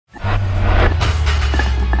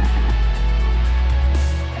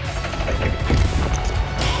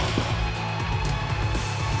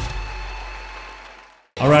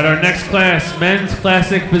Our next class, Men's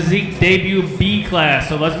Classic Physique Debut B class.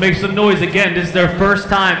 So let's make some noise again. This is their first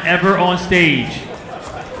time ever on stage.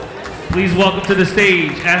 Please welcome to the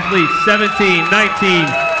stage athletes 17, 19,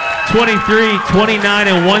 23, 29,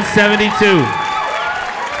 and 172.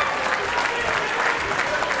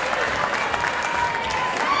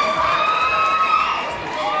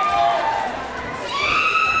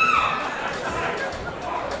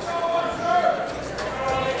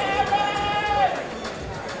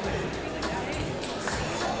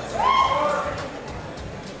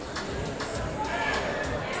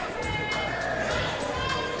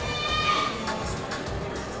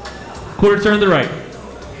 Quarter turn to the right.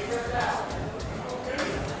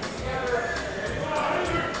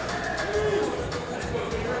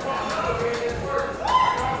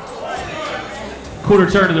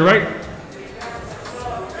 Quarter turn to the right.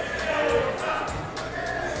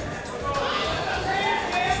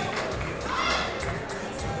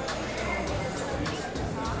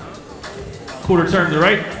 Quarter turn to the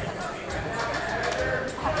right.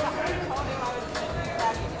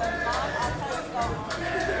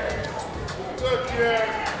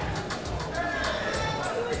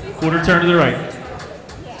 Quarter turn to the right.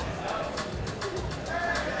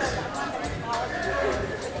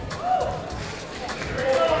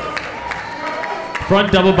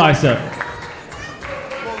 Front double bicep.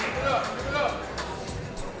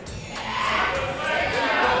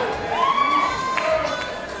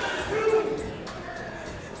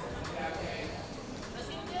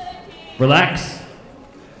 Relax.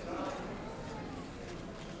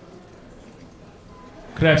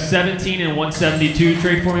 Could I have 17 and 172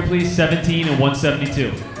 trade for me, please? 17 and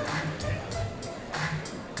 172.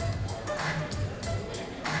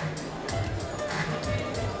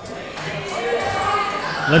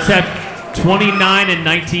 Let's have 29 and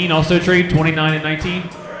 19 also trade. 29 and 19.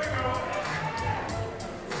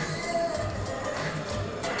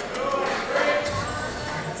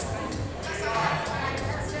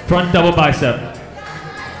 Front double bicep.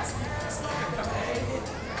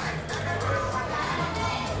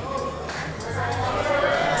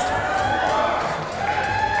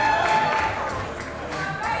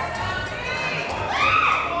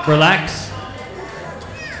 Relax.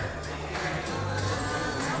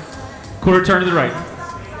 Quarter turn to the right.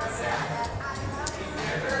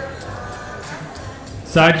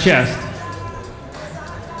 Side chest.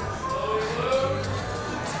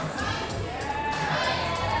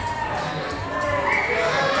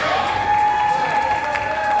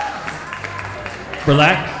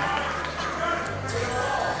 Relax.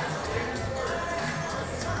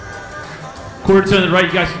 Quarter turn to the right.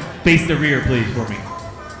 You guys face the rear, please, for me.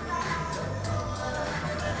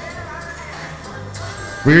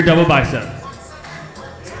 Rear double bicep.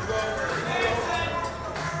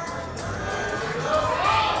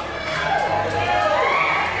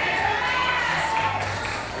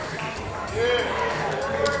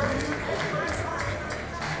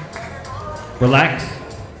 Relax.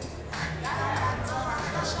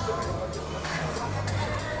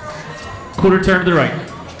 Quarter turn to the right.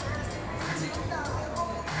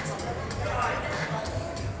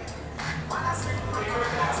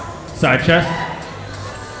 Side chest.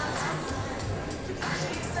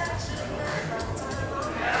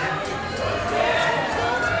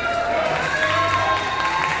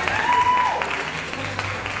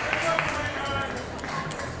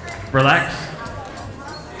 Relax.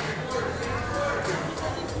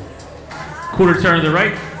 Quarter turn to the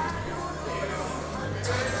right.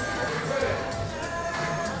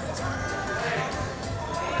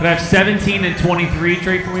 Could I have 17 and 23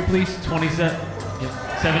 trade for me, please? 27,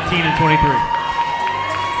 17 and 23.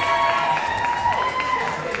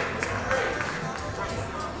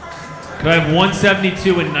 Could I have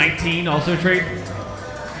 172 and 19 also trade?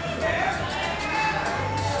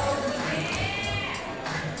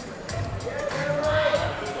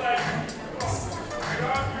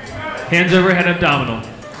 Hands overhead abdominal.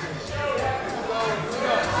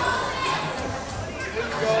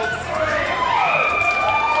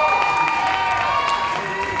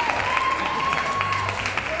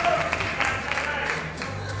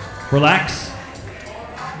 Relax.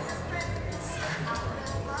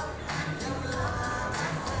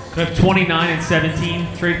 Could I have 29 and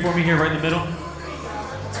 17 trade for me here right in the middle?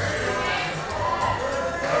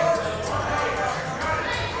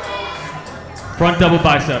 Front double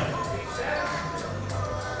bicep.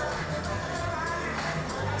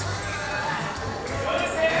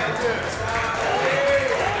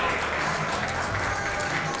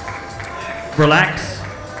 Relax.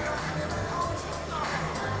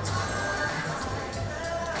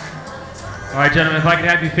 All right, gentlemen, if I could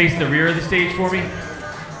have you face the rear of the stage for me.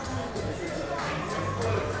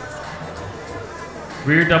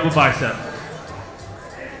 Rear double bicep.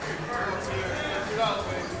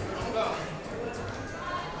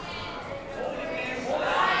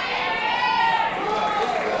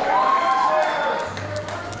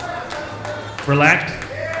 Relax.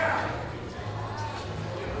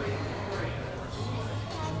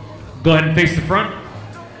 Go ahead and face the front.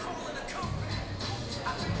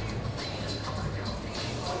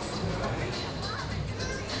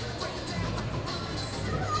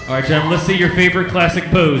 All right, gentlemen, let's see your favorite classic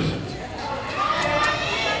pose.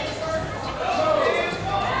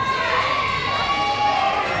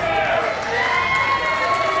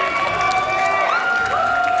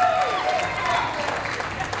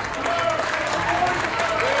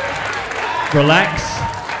 Relax.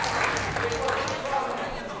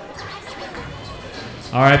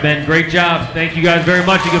 All right, Ben, great job. Thank you guys very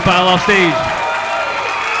much. You can file off stage.